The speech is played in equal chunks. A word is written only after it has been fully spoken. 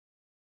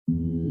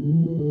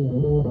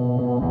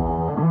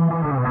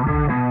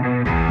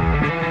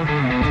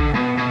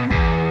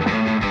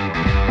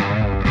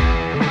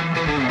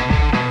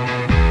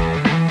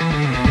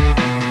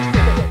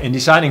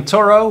designing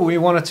Toro, we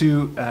wanted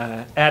to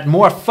add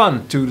more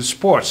fun to the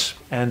sports.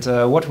 And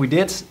what we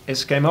did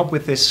is came up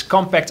with this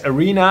compact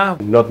arena.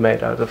 Not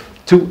made out of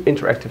 2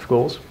 interactive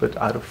goals, but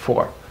out of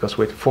 4. Because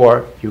with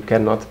 4 you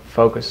cannot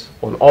focus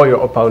on all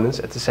your opponents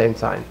at the same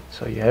time.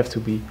 So you have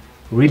to be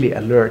really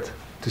alert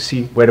to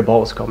see where the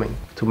ball is coming,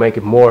 to make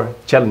it more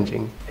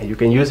challenging. And you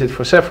can use it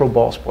for several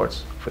ball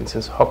sports, for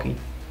instance hockey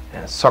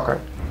and soccer.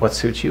 What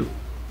suits you?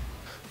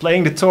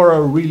 Playing the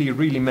Toro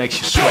really makes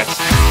you sweat.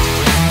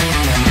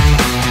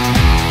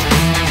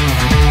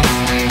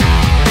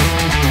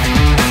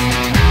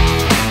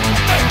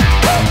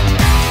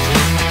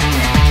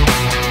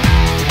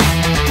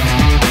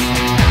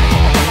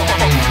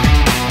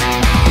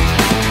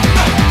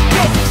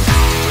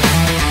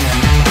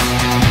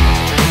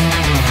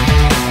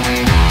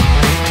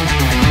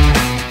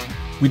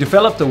 We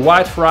developed a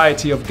wide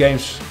variety of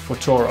games for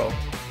Toro.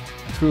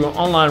 Through an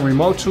online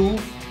remote tool,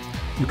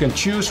 you can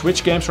choose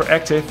which games are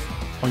active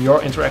on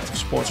your interactive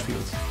sports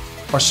field.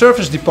 Our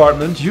service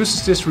department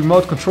uses this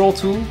remote control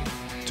tool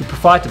to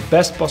provide the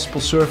best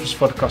possible service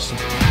for the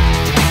customer.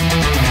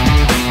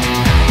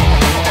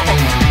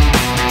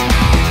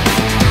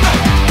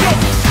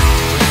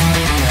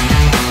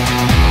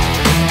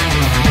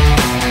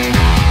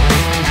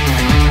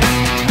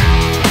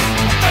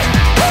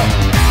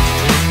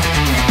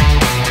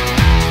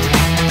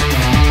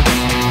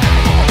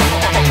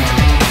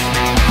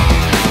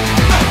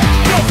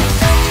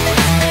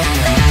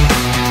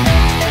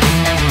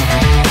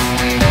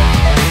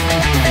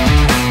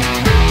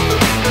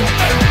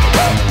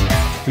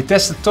 We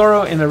tested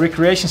Toro in the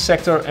recreation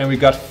sector and we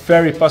got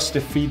very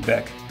positive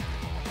feedback,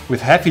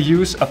 with heavy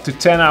use up to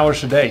 10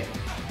 hours a day.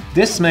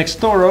 This makes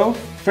Toro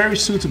very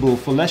suitable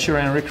for leisure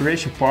and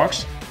recreation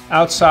parks,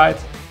 outside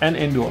and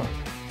indoor.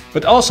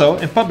 But also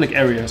in public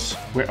areas,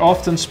 where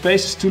often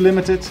space is too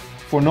limited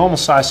for normal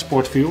sized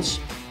sport fields,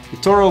 the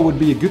Toro would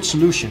be a good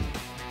solution.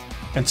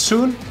 And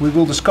soon we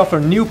will discover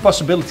new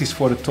possibilities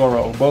for the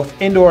Toro, both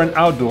indoor and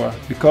outdoor,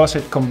 because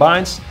it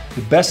combines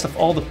the best of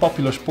all the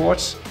popular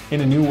sports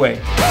in a new way.